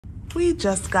We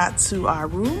just got to our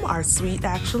room, our suite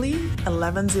actually,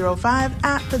 1105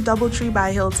 at the Doubletree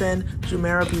by Hilton,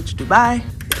 Jumeirah Beach, Dubai.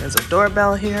 There's a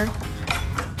doorbell here.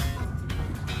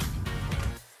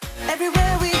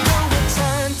 Everywhere we go, we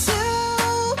turn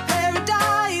to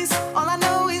paradise. All I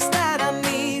know is that I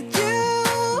need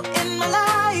you in my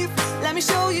life. Let me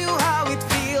show you how it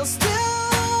feels to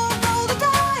roll the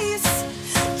dice.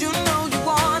 You know you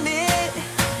want it,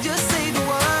 just say the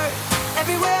word.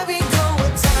 Everywhere we go, we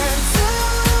turn to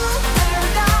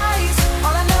paradise.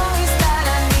 All I know is that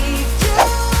I need you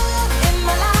in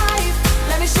my life.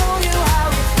 Let me show you how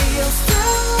it feels to.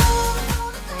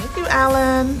 Thank you,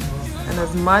 Allan. And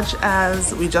as much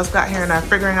as we just got here and are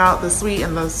figuring out the suite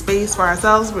and the space for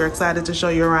ourselves, we're excited to show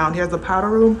you around. Here's the powder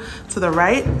room to the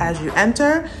right as you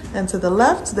enter, and to the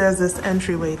left, there's this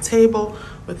entryway table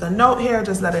with a note here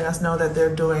just letting us know that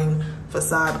they're doing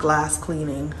facade glass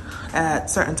cleaning at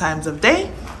certain times of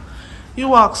day. You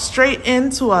walk straight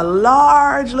into a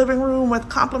large living room with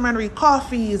complimentary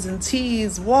coffees and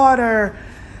teas, water.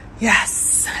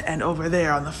 Yes, and over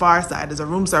there on the far side is a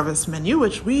room service menu,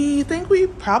 which we think we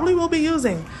probably will be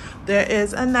using. There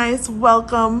is a nice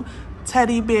welcome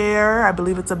teddy bear. I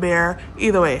believe it's a bear.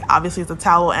 Either way, obviously it's a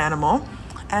towel animal.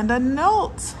 And a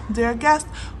note. Dear guest,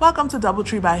 welcome to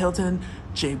Doubletree by Hilton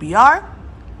JBR.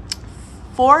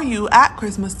 For you at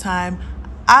Christmas time,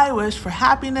 I wish for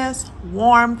happiness,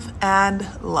 warmth, and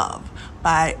love.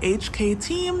 By HK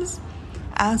Teams,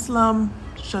 Aslam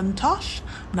Shantosh.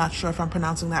 I'm not sure if I'm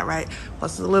pronouncing that right.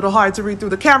 It's a little hard to read through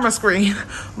the camera screen,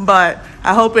 but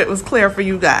I hope it was clear for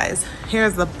you guys.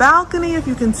 Here's the balcony if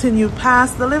you continue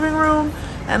past the living room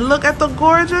and look at the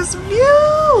gorgeous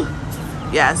view.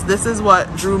 Yes, this is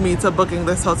what drew me to booking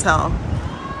this hotel.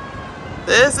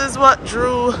 This is what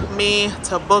drew me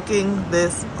to booking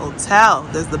this hotel.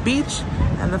 There's the beach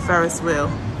and the Ferris wheel.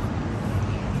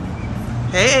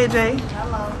 Hey, AJ.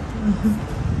 Hello.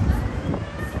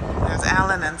 There's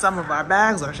Allan and some of our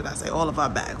bags, or should I say all of our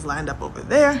bags, lined up over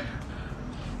there.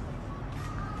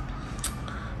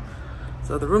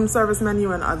 So the room service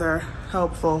menu and other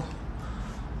helpful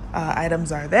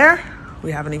items are there.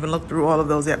 We haven't even looked through all of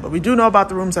those yet, but we do know about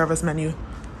the room service menu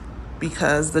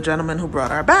because the gentleman who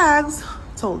brought our bags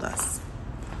told us.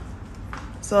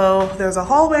 So there's a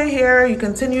hallway here. You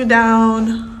continue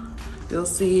down, you'll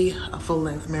see a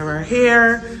full-length mirror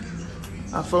here,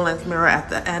 a full-length mirror at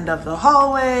the end of the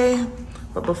hallway.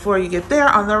 But before you get there,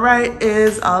 on the right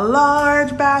is a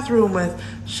large bathroom with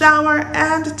shower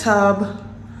and tub,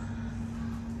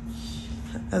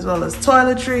 as well as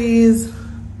toiletries,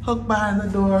 hook behind the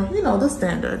door, you know, the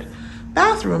standard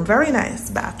bathroom. Very nice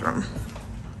bathroom.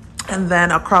 And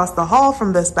then across the hall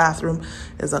from this bathroom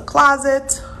is a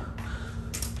closet.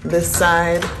 This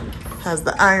side has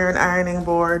the ironing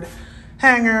board,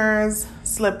 hangers,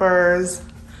 slippers,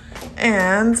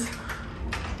 and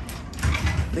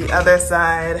the other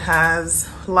side has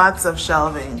lots of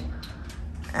shelving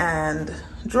and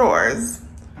drawers,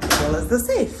 as well as the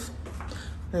safe.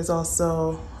 There's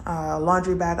also a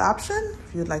laundry bag option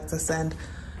if you'd like to send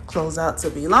clothes out to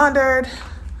be laundered.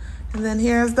 And then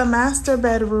here's the master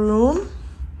bedroom.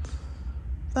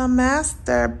 The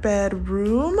master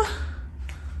bedroom.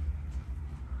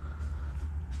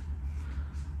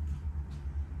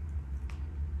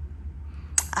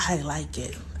 I like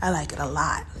it. I like it a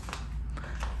lot.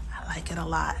 I like it a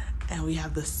lot. And we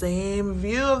have the same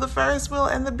view of the Ferris wheel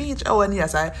and the beach. Oh, and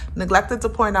yes, I neglected to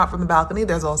point out from the balcony,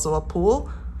 there's also a pool,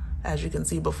 as you can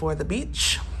see before the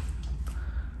beach.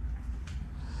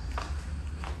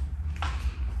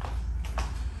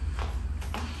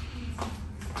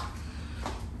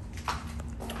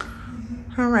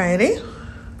 Alrighty.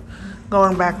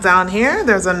 Going back down here,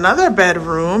 there's another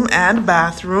bedroom and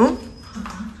bathroom.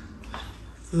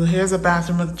 So here's a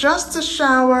bathroom with just a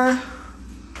shower,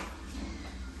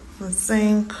 a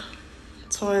sink,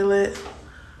 toilet,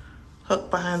 hook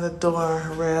behind the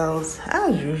door, rails,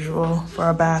 as usual for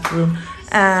a bathroom.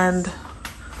 And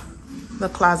the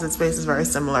closet space is very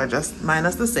similar, just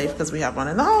minus the safe because we have one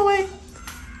in the hallway.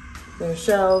 There's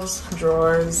shelves,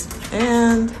 drawers,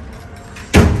 and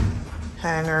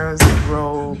hangers,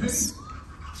 robes.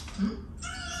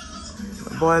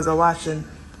 The boys are watching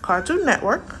Cartoon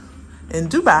Network in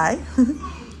Dubai.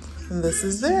 And this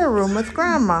is their room with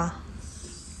grandma.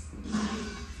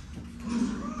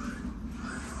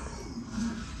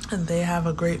 And they have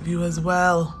a great view as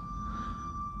well.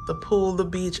 The pool, the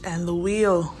beach, and the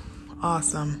wheel.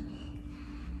 Awesome.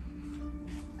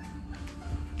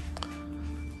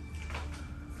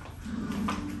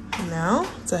 Now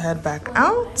to head back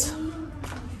out.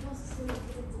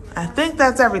 I think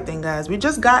that's everything, guys. We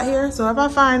just got here, so if I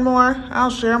find more, I'll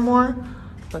share more.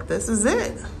 But this is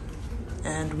it.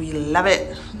 and we love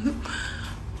it.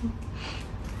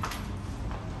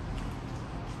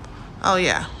 Oh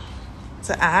yeah,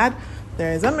 to add,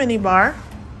 there is a mini bar.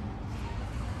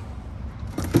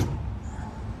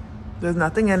 There's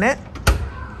nothing in it.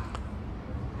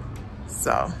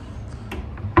 So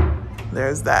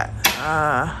there's that.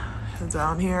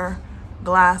 Down here,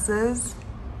 glasses.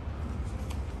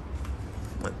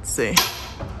 Let's see.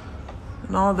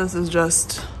 And all this is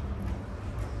just,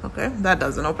 okay, that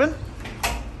doesn't open.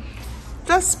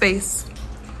 Just space.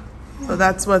 So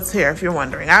that's what's here, if you're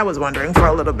wondering. I was wondering for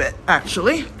a little bit,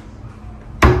 actually.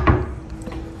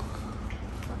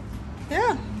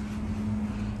 Yeah.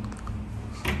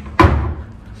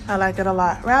 I like it a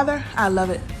lot. Rather, I love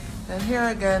it. And here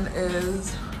again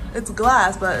is, it's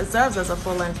glass, but it serves as a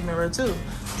full-length mirror too.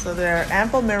 So there are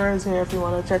ample mirrors here if you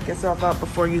want to check yourself out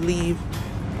before you leave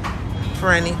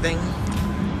for anything.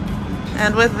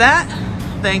 And with that,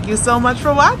 thank you so much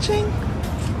for watching.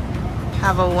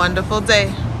 Have a wonderful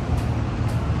day.